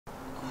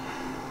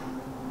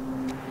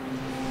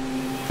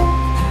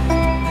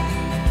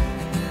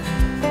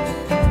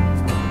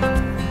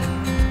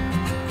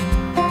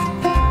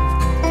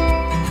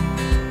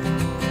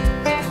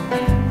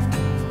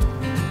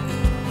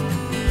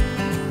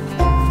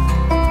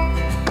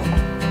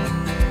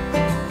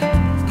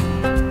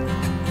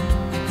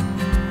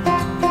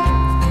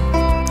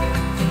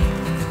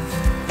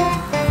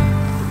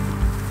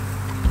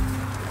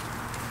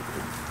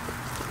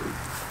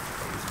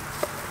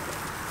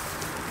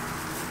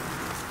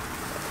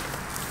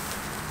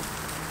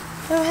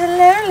Oh,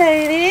 hello,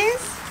 ladies.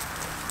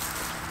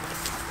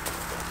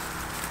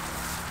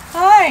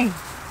 Hi.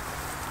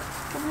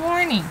 Good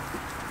morning.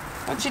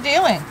 What you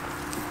doing?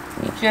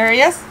 You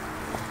curious?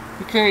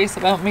 You curious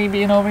about me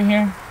being over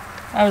here?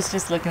 I was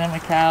just looking at my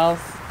cows.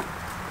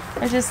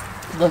 I just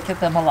look at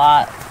them a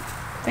lot.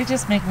 They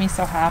just make me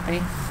so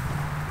happy.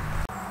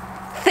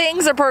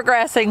 Things are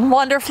progressing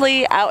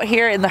wonderfully out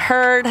here in the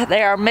herd.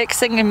 They are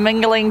mixing and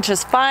mingling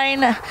just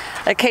fine.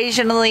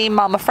 Occasionally,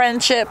 Mama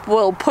Friendship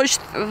will push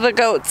the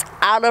goats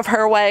out of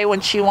her way when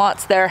she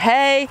wants their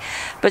hay,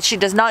 but she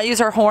does not use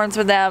her horns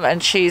with them,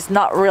 and she's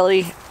not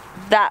really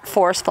that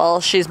forceful.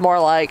 She's more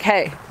like,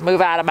 hey, move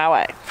out of my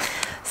way.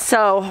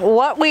 So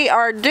what we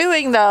are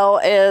doing though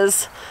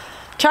is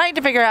trying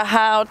to figure out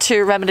how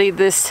to remedy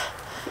this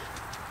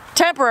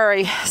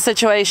temporary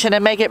situation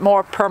and make it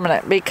more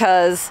permanent,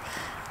 because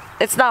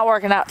it's not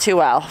working out too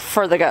well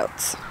for the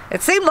goats.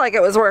 It seemed like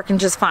it was working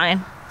just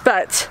fine,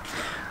 but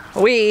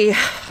we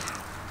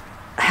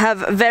have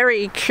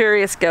very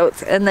curious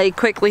goats, and they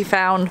quickly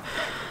found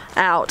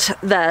out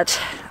that,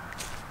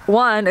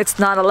 one, it's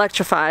not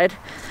electrified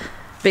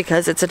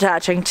because it's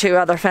attaching to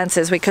other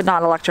fences. We could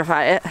not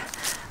electrify it.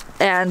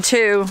 And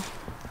two,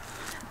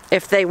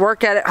 if they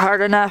work at it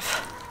hard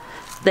enough,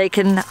 they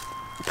can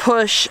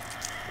push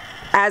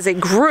as a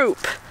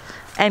group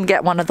and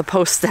get one of the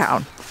posts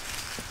down.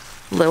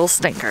 Little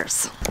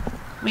stinkers.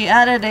 We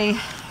added a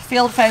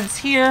field fence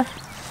here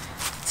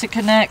to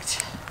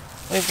connect.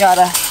 We've got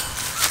a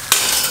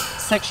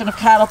section of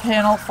cattle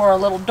panel for a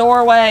little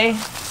doorway.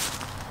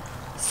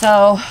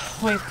 So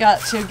we've got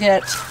to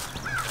get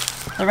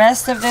the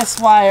rest of this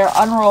wire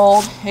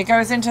unrolled. It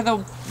goes into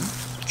the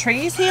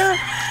trees here,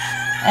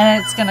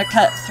 and it's going to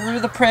cut through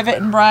the privet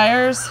and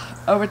briars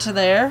over to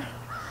there.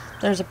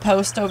 There's a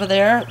post over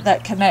there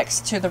that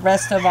connects to the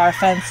rest of our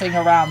fencing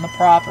around the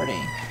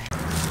property.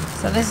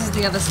 So this is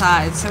the other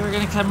side. So we're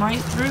going to come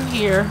right through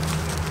here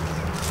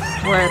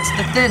where it's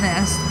the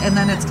thinnest, and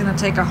then it's going to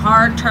take a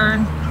hard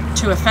turn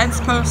to a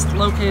fence post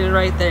located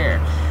right there.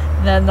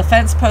 And then the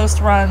fence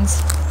post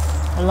runs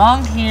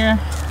along here.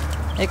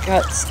 It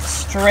cuts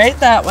straight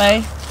that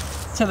way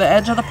to the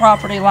edge of the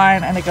property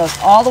line, and it goes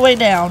all the way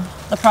down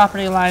the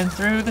property line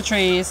through the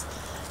trees,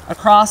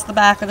 across the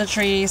back of the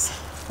trees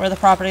where the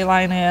property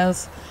line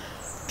is,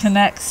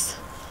 connects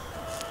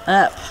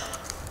up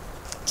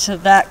to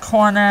that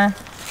corner,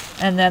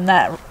 and then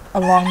that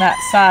along that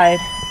side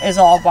is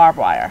all barbed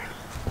wire.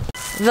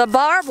 The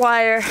barbed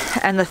wire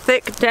and the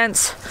thick,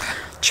 dense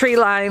tree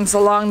lines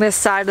along this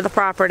side of the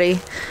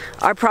property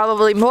are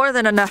probably more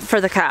than enough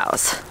for the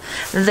cows.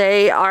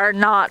 They are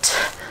not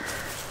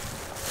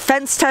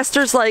fence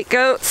testers like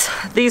goats.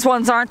 These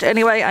ones aren't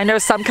anyway. I know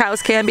some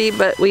cows can be,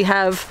 but we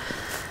have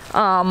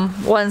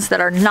ones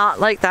that are not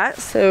like that,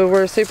 so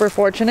we're super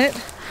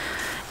fortunate.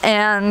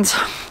 And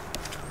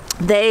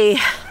they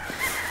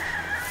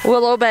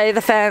will obey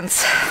the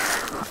fence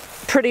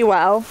pretty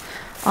well.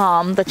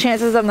 The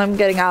chances of them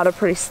getting out are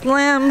pretty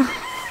slim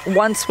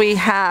once we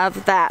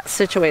have that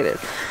situated.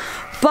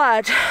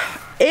 But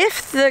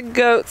if the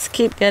goats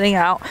keep getting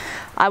out,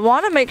 I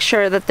want to make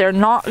sure that they're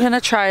not going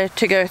to try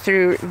to go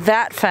through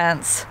that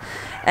fence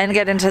and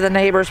get into the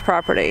neighbor's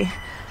property.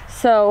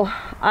 So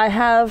I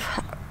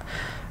have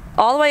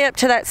all the way up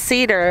to that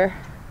cedar,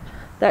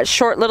 that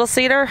short little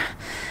cedar,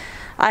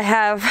 I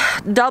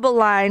have double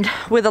lined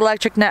with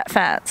electric net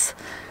fence.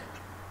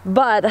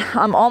 But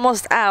I'm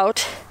almost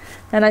out,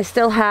 and I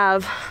still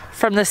have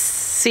from the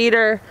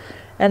cedar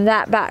and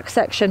that back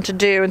section to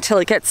do until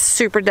it gets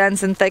super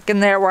dense and thick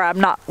in there, where I'm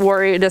not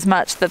worried as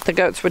much that the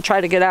goats would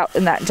try to get out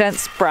in that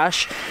dense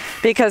brush,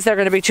 because they're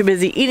going to be too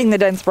busy eating the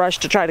dense brush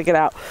to try to get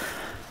out.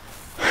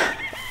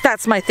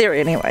 That's my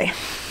theory anyway.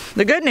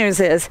 The good news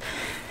is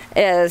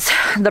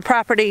the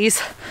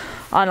properties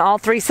on all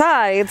three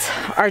sides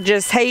are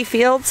just hay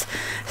fields,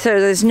 so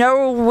there's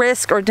no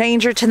risk or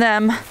danger to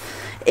them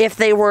if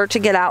they were to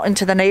get out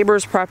into the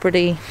neighbor's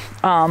property.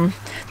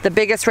 The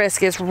biggest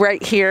risk is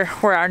right here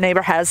where our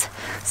neighbor has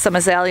some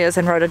azaleas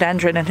and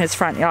rhododendron in his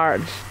front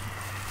yard.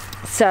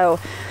 So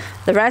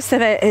the rest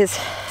of it is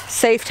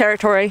safe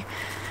territory,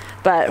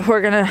 but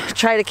we're gonna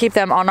try to keep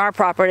them on our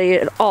property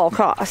at all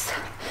costs.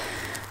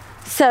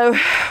 So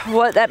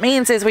what that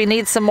means is we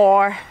need some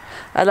more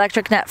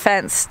electric net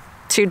fence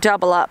to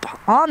double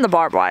up on the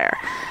barbed wire.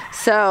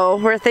 So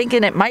we're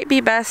thinking it might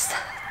be best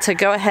to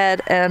go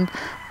ahead and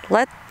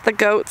let the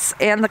goats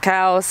and the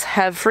cows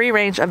have free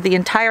range of the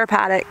entire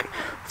paddock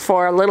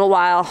for a little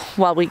while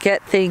we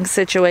get things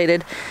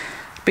situated,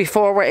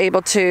 before we're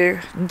able to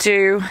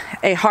do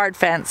a hard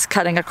fence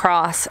cutting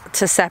across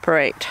to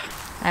separate.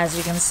 As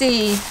you can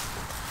see,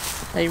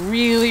 they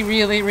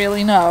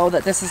really know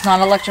that this is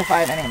not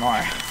electrified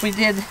anymore. We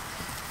did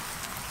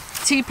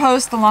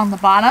T-post along the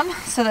bottom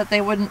so that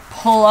they wouldn't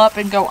pull up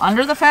and go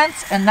under the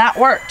fence, and that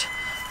worked.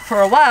 For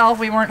a while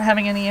we weren't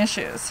having any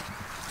issues,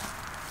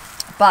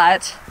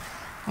 but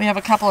we have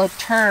a couple of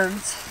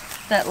turds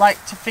that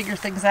like to figure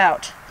things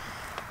out.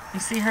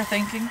 You see her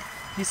thinking?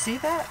 You see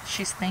that?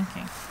 She's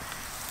thinking.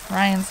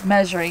 Ryan's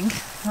measuring.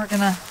 We're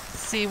gonna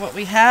see what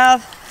we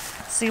have,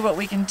 see what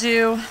we can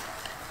do.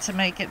 to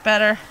make it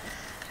better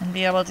and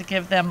be able to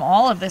give them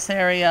all of this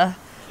area,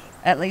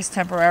 at least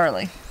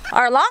temporarily.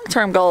 Our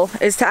long-term goal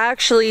is to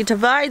actually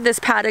divide this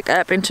paddock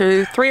up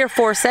into 3 or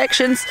 4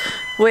 sections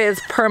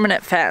with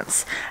permanent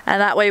fence,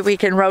 and that way we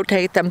can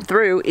rotate them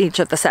through each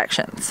of the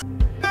sections.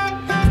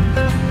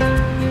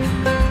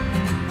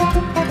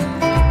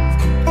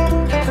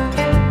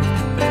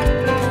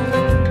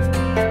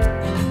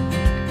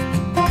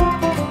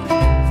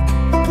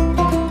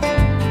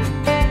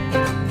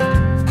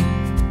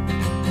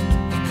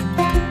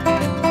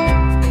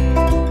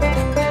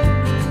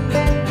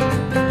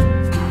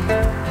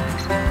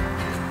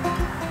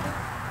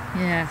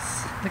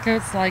 Yes, the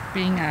goats like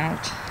being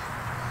out.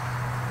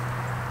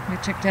 We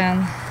took down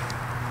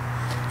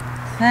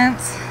the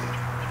fence,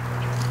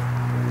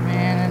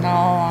 ran it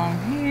all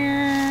along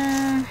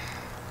here,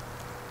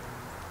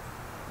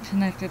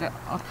 connected it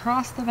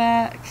across the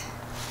back,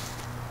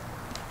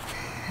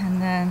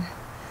 and then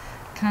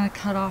kind of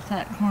cut off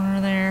that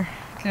corner there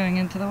going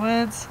into the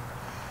woods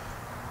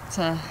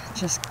to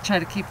just try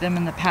to keep them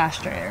in the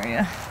pasture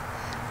area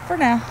for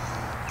now,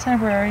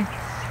 temporary,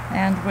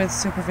 and with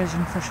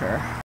supervision for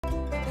sure.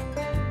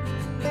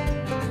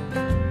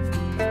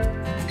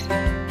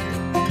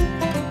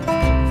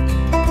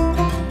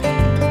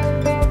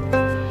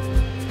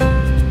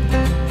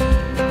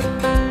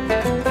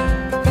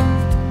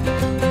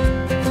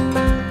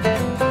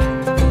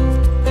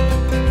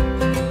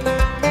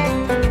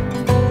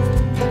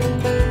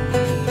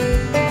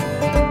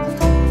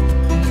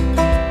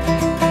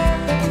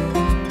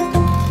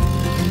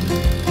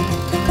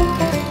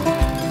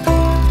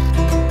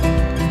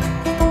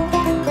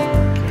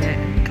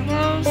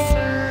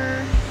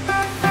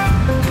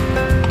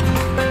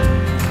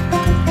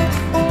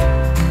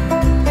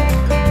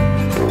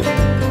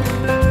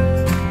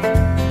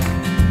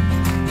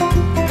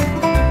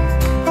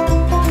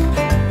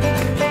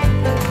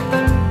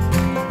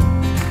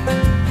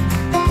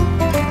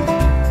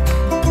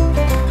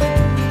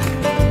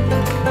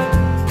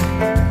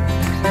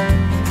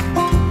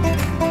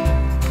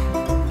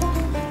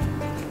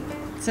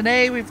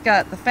 Today we've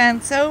got the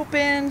fence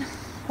open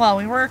while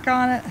we work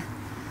on it.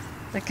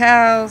 The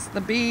cows,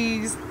 the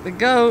bees, the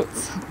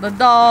goats, the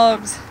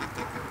dogs,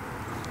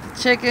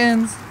 the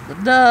chickens, the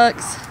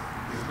ducks,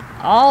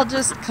 all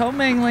just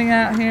commingling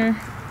out here.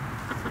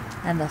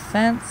 And the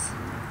fence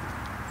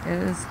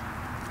is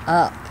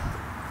up.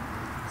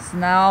 So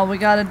now all we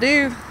gotta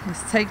do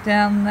is take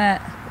down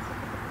that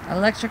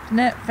electric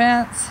net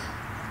fence,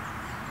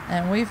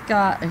 and we've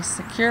got a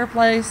secure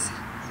place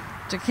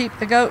to keep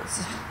the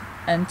goats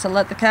and to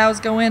let the cows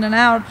go in and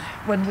out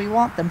when we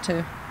want them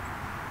to.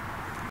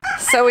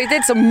 So we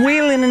did some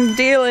wheeling and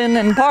dealing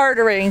and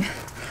bartering.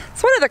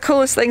 It's one of the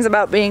coolest things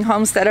about being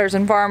homesteaders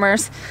and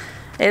farmers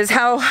is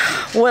how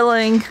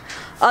willing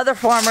other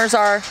farmers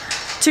are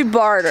to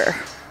barter.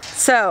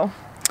 So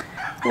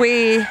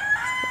we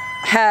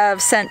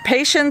have sent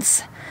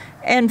Patience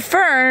and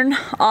Fern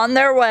on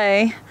their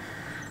way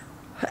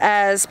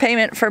as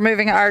payment for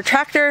moving our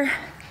tractor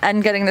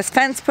and getting this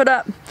fence put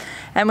up.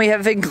 And we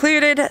have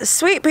included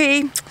Sweet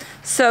Pea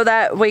so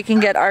that we can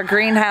get our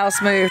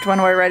greenhouse moved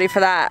when we're ready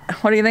for that.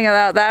 What do you think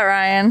about that,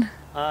 Ryan?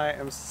 I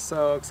am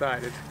so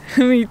excited.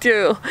 Me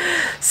too.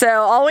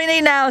 So all we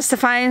need now is to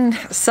find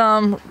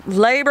some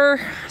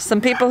labor,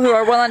 some people who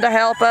are willing to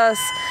help us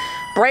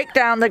break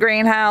down the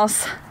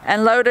greenhouse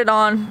and load it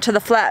on to the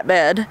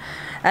flatbed,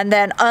 and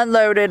then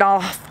unload it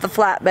off the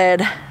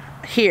flatbed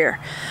here,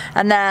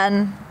 and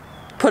then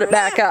put it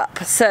back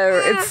up.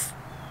 So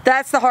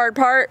that's the hard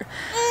part.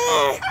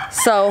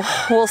 So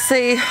we'll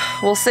see.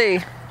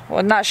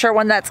 We're not sure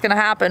when that's gonna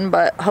happen,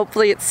 but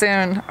hopefully it's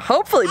soon.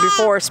 Hopefully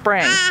before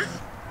spring.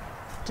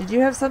 Did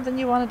you have something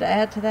you wanted to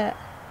add to that?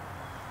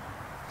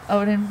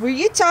 Odin, were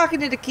you talking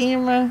to the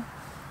camera?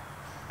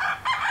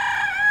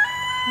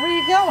 Where are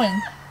you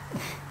going?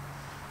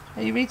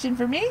 Are you reaching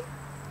for me?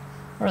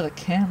 Or the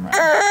camera?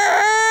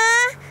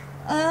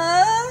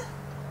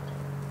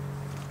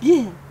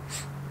 Yeah.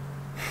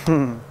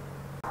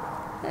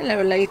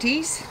 Hello,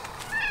 ladies.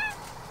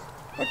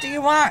 What do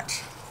you want?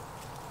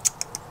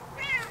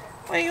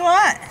 What do you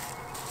want?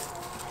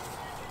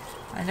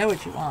 I know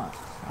what you want.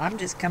 I'm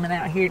just coming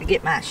out here to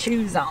get my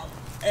shoes on.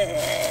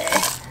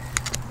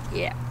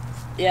 Yeah.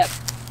 Yep.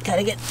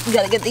 Gotta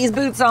get these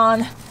boots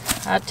on.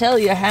 I tell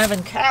you,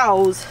 having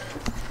cows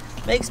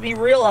makes me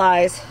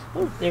realize,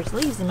 oh, there's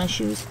leaves in my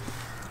shoes,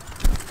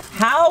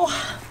 how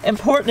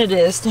important it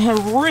is to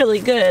have really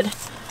good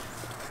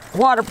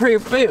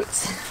waterproof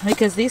boots,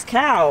 because these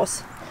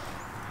cows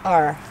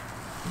are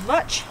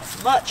much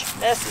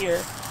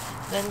messier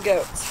than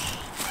goats.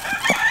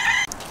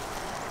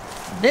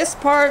 This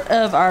part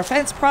of our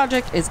fence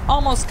project is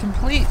almost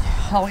complete.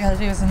 All we gotta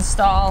do is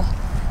install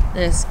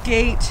this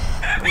gate.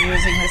 We're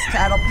using this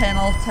cattle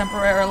kennel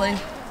temporarily,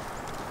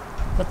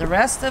 but the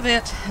rest of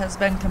it has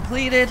been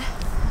completed.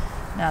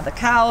 Now the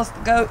cows,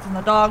 the goats, and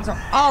the dogs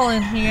are all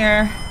in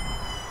here,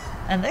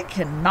 and they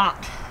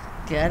cannot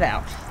get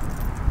out.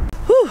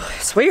 Whew,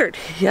 it's weird.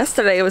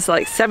 Yesterday it was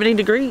like 70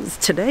 degrees.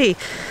 Today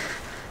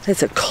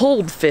It's a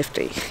cold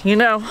 50. You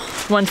know,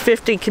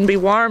 150 can be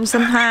warm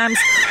sometimes,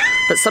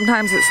 but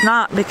sometimes it's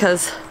not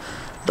because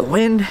the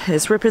wind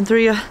is ripping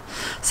through you.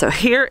 So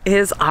here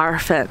is our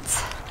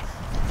fence.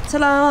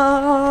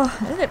 Ta-da!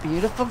 Isn't it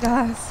beautiful,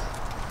 guys?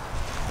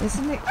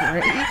 Isn't it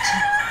great?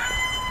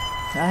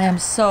 I am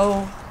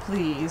so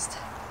pleased.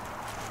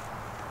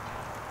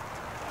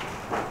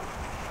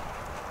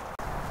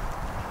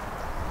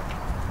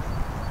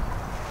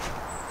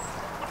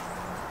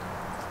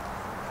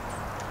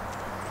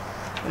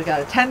 We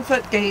got a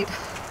 10-foot gate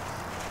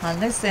on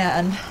this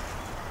end,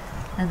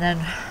 and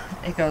then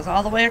it goes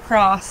all the way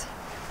across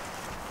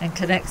and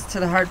connects to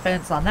the hard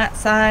fence on that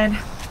side,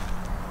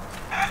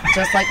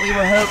 just like we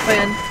were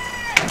hoping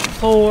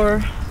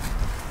for.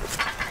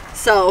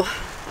 So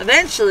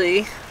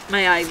eventually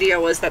my idea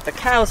was that the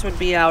cows would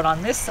be out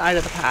on this side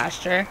of the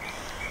pasture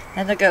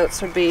and the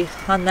goats would be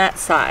on that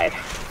side.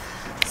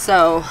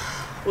 So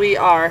we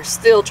are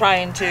still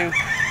trying to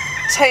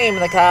tame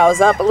the cows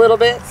up a little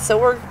bit, so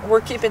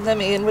we're keeping them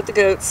in with the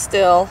goats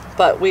still,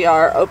 but we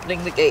are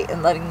opening the gate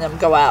and letting them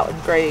go out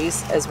and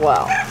graze as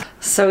well.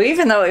 So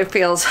even though it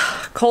feels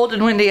cold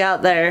and windy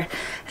out there,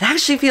 it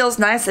actually feels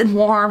nice and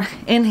warm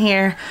in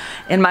here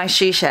in my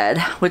she shed,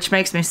 which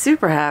makes me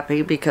super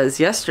happy because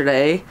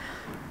yesterday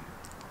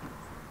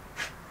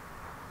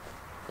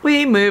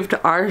we moved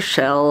our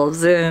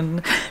shelves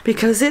in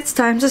because it's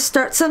time to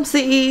start some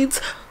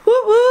seeds. Woo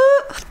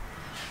woo!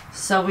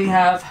 So we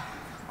have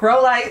grow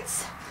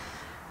lights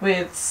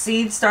with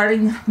seed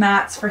starting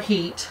mats for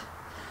heat.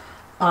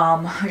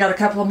 I got a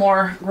couple of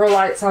more grow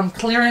lights on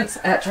clearance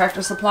at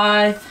Tractor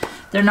Supply.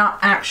 They're not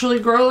actually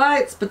grow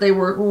lights, but they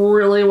work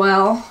really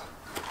well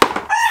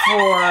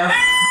for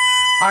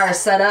our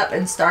setup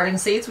and starting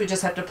seeds. We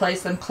just have to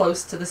place them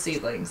close to the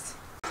seedlings.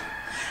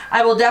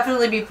 I will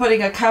definitely be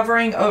putting a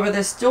covering over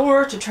this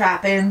door to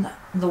trap in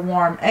the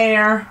warm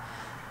air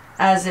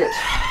as it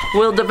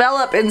will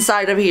develop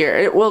inside of here.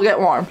 It will get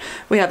warm.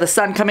 We have the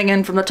sun coming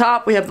in from the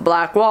top, we have the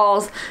black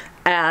walls,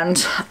 and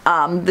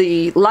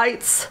the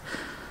lights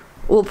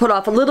will put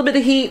off a little bit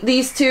of heat.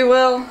 These two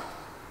will.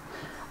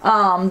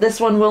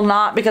 This one will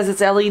not because it's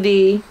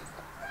LED,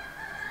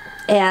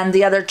 and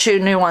the other two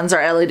new ones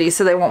are LED,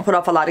 so they won't put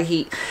off a lot of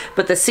heat.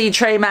 But the seed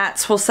tray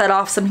mats will set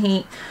off some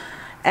heat,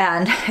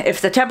 and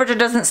if the temperature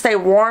doesn't stay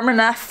warm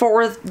enough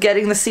for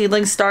getting the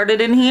seedlings started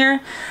in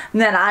here,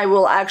 then I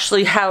will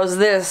actually house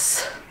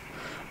this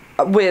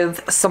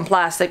with some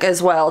plastic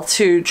as well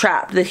to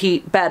trap the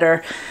heat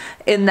better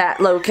in that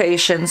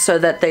location so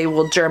that they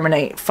will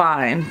germinate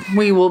fine.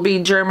 We will be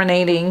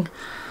germinating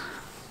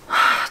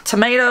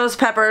tomatoes,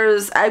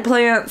 peppers,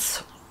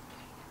 eggplants,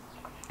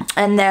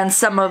 and then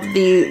some of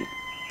the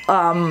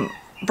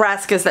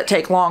brassicas that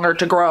take longer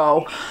to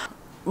grow,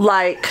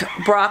 like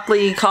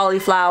broccoli,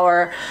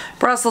 cauliflower,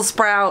 Brussels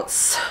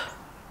sprouts,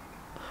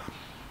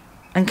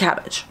 and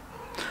cabbage.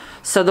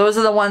 So those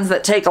are the ones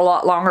that take a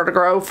lot longer to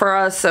grow for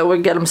us, so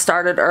we get them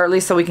started early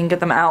so we can get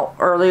them out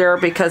earlier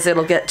because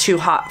it'll get too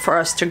hot for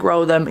us to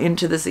grow them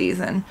into the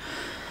season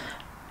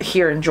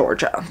here in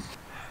Georgia.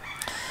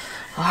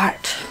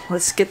 Alright,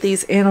 let's get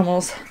these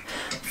animals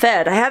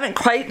fed. I haven't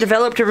quite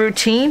developed a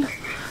routine.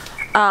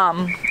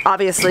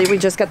 Obviously we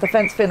just got the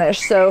fence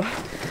finished, so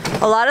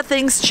a lot of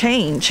things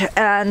change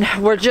and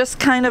we're just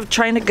kind of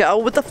trying to go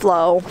with the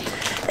flow,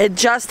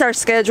 adjust our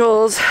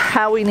schedules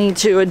how we need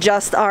to,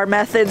 adjust our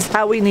methods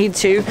how we need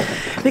to,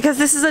 because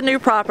this is a new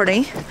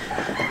property,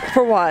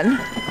 for one.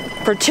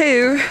 For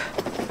two,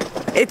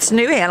 it's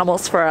new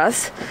animals for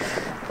us.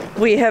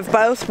 We have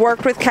both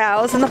worked with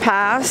cows in the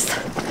past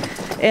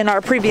in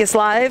our previous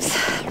lives.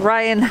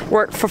 Ryan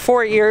worked for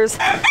 4 years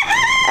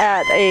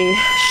at a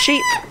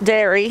sheep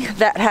dairy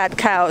that had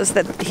cows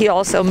that he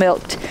also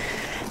milked,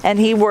 and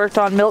he worked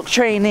on milk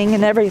training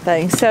and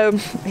everything. So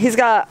he's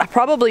got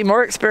probably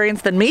more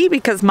experience than me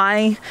because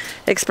my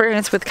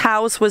experience with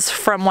cows was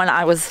from when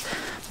I was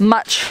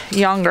much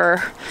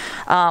younger.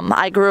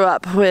 I grew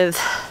up with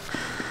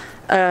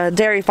a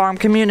dairy farm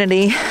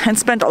community and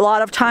spent a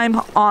lot of time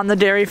on the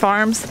dairy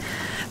farms,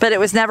 but it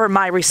was never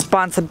my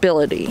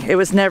responsibility. It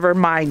was never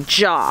my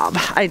job.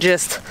 I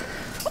just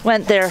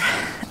went there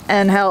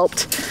and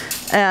helped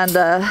and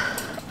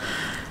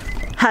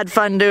had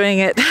fun doing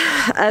it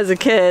as a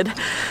kid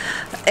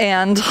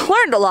and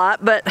learned a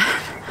lot, but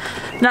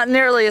not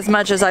nearly as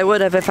much as I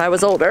would have if I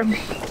was older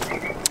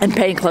and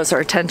paying closer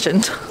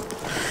attention.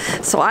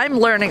 So I'm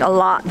learning a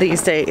lot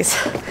these days.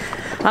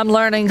 I'm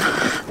learning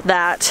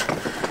that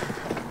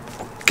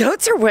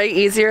goats are way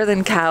easier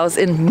than cows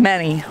in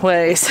many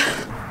ways.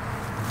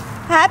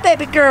 Hi,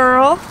 baby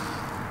girl.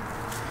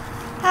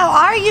 How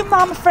are you,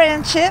 Mama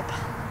Friendship?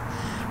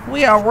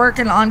 We are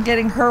working on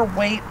getting her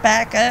weight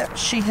back up.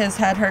 She has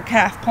had her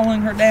calf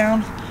pulling her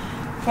down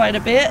quite a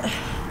bit,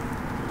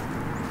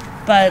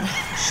 but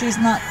she's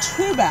not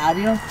too bad.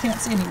 You can't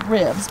see any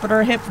ribs, but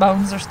her hip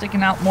bones are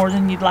sticking out more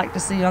than you'd like to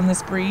see on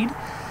this breed.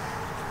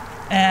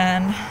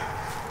 And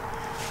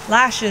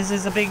lashes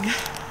is a big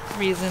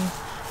reason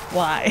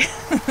why.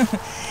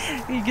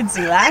 You can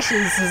see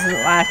lashes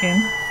isn't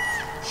lacking.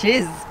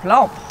 She's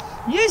plump.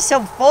 You're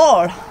so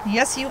full.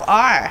 Yes, you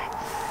are.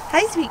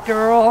 Hi, sweet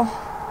girl.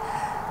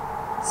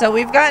 So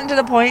we've gotten to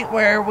the point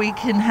where we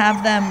can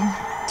have them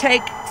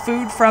take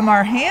food from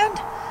our hand,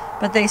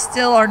 but they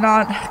still are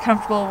not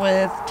comfortable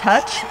with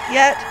touch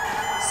yet.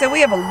 So we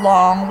have a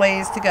long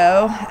ways to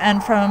go.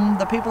 And from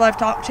the people I've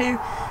talked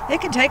to, it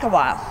can take a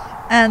while.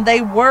 And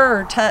they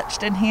were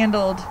touched and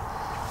handled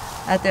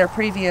at their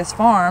previous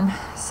farm.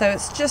 So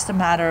it's just a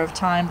matter of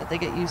time that they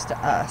get used to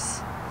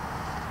us.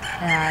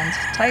 And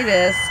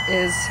Titus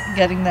is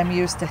getting them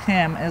used to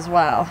him as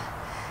well.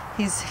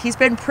 He's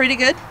been pretty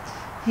good.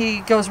 He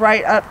goes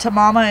right up to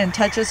Mama and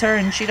touches her,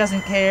 and she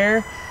doesn't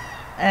care.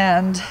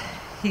 And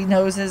he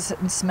noses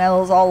and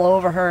smells all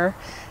over her,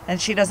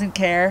 and she doesn't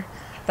care.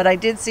 But I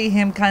did see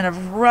him kind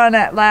of run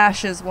at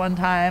Lashes one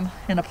time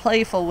in a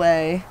playful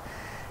way,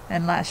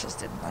 and Lashes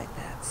didn't like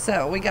that.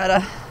 So we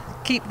gotta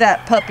keep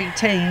that puppy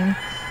tame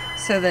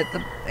so that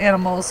the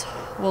animals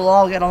will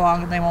all get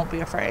along and they won't be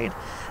afraid.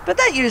 But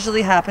that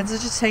usually happens.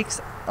 It just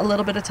takes a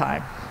little bit of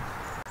time.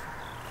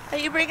 Are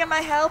you bringing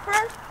my helper?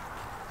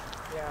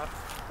 Yeah.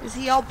 Is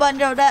he all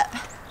bundled up?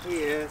 He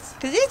is.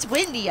 Because it's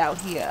windy out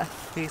here.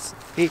 He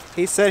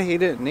said he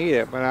didn't need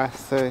it, but I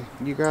say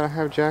you gotta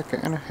have a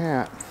jacket and a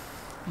hat.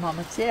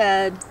 Mama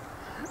said,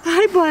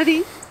 hi,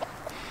 buddy.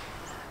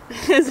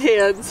 His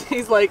hands.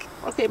 He's like,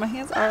 okay, my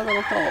hands are a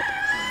little cold.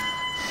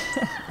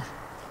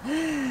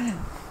 Is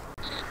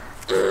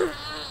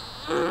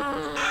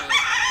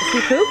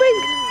he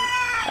pooping?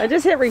 I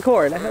just hit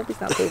record. I hope he's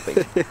not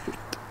pooping.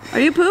 Are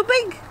you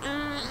pooping?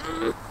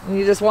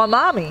 You just want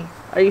mommy.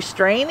 Are you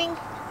straining?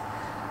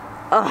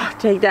 Oh,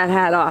 take that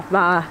hat off,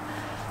 Ma.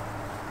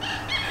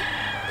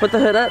 Put the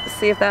hood up,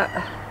 see if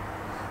that...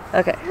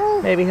 Okay,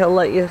 maybe he'll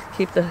let you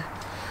keep the...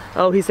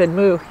 Oh, he said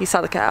moo. He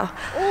saw the cow.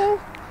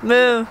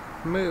 Moo.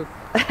 Moo.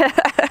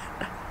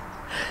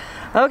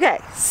 Okay,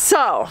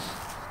 so...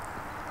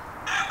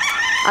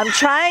 I'm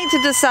trying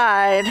to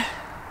decide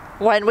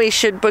when we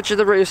should butcher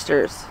the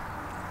roosters.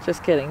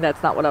 Just kidding,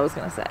 that's not what I was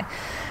going to say.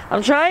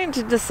 I'm trying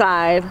to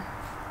decide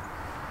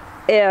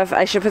if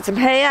I should put some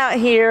hay out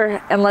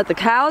here and let the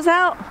cows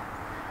out,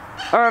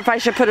 or if I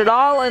should put it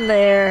all in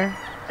there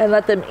and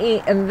let them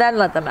eat and then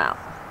let them out.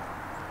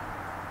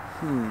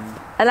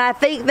 And I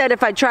think that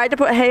if I tried to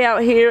put hay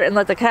out here and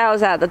let the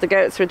cows out, that the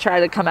goats would try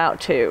to come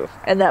out too,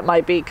 and that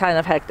might be kind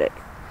of hectic.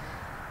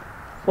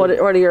 What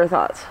are your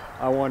thoughts?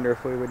 I wonder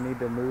if we would need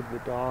to move the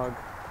dog.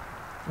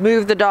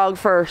 Move the dog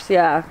first,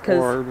 yeah.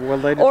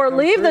 Or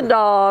leave the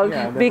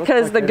dog,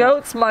 because the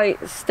goats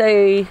might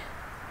stay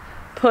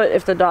put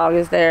if the dog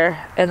is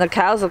there, and the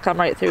cows will come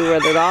right through where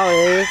the dog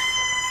is.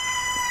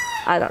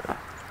 I don't know.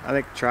 I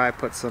think try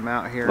put some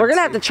out here. We're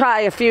gonna have to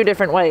try a few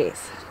different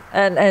ways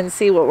and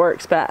see what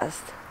works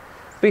best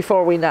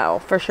before we know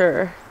for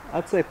sure.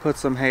 I'd say put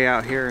some hay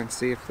out here and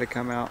see if they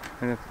come out,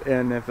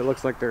 and if it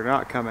looks like they're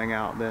not coming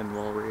out, then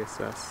we'll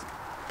reassess.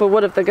 But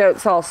what if the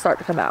goats all start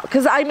to come out?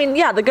 Because I mean,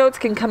 yeah, the goats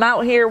can come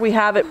out here. We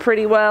have it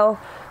pretty well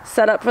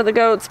set up for the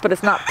goats, but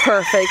it's not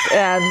perfect,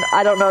 and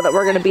I don't know that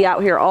we're going to be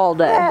out here all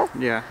day.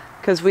 Yeah.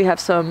 Because we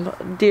have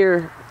some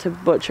deer to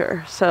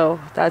butcher, so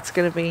that's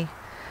going to be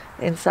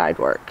inside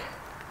work.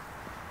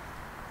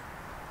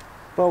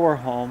 But we're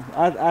home.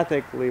 I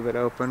think leave it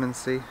open and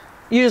see.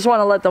 You just want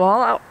to let them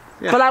all out?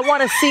 Yeah. But I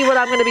want to see what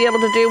I'm going to be able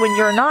to do when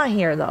you're not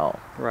here, though.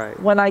 Right.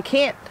 When I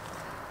can't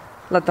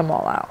let them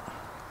all out.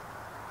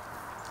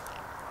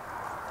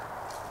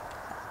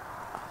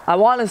 I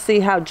want to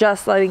see how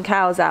just letting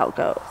cows out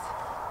goes.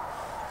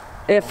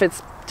 If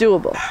it's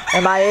doable.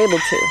 Am I able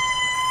to?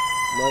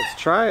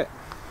 Let's try it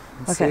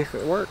and see if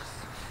it works.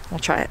 We'll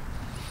try it.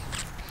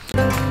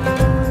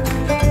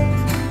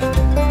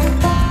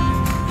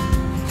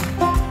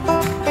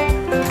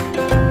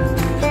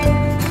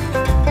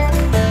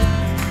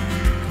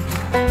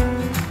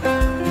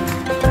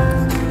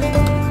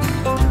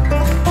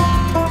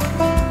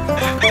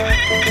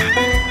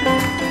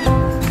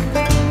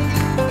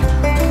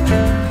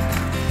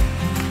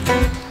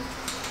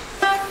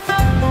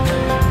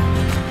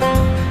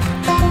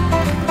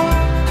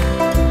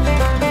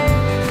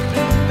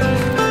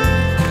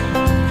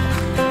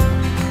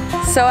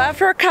 So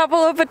after a couple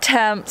of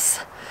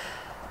attempts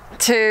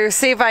to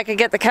see if I could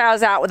get the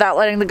cows out without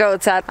letting the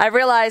goats out, I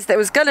realized it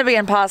was going to be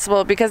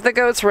impossible because the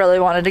goats really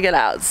wanted to get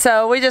out.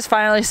 So we just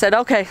finally said,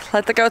 okay,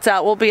 let the goats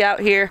out. We'll be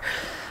out here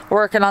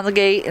working on the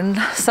gate and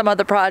some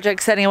other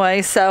projects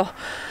anyway. So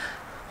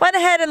went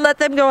ahead and let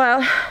them go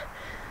out.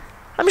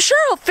 I'm sure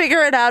I'll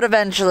figure it out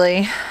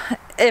eventually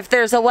if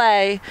there's a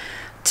way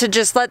to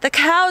just let the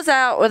cows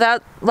out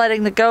without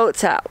letting the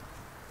goats out.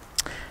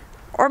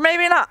 Or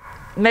maybe not.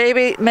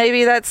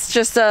 Maybe that's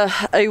just a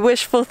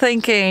wishful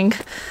thinking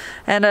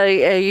and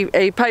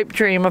a pipe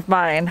dream of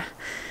mine.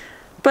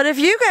 But if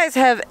you guys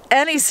have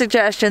any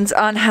suggestions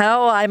on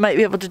how I might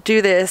be able to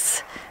do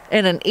this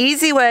in an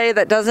easy way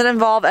that doesn't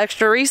involve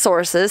extra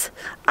resources,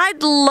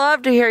 I'd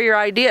love to hear your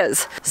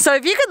ideas. So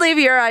if you could leave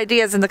your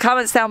ideas in the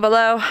comments down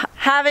below.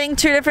 Having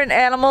two different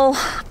animal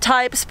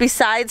types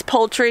besides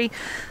poultry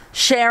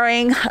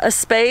sharing a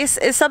space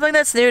is something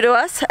that's new to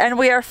us, and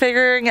we are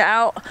figuring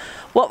out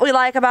what we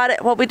like about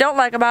it, what we don't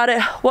like about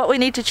it, what we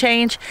need to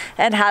change,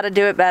 and how to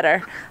do it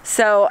better.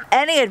 So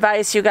any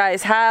advice you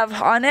guys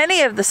have on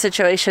any of the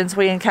situations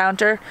we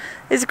encounter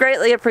is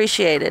greatly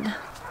appreciated.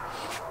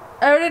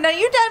 Odin, are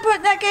you done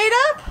putting that gate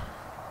up?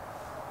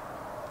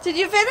 Did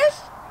you finish?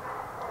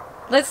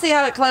 Let's see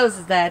how it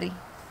closes, Daddy.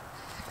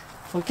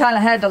 We kind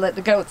of had to let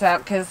the goats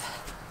out because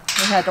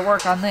we had to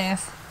work on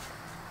this.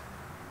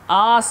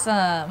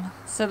 Awesome.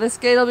 So this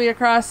gate will be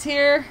across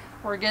here.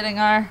 We're getting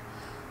our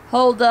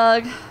hole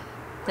dug.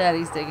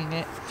 Daddy's digging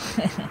it.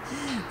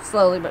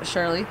 Slowly but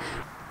surely.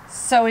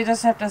 So we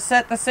just have to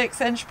set the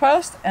 6-inch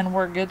post and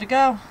we're good to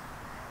go.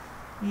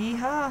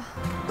 Yeehaw.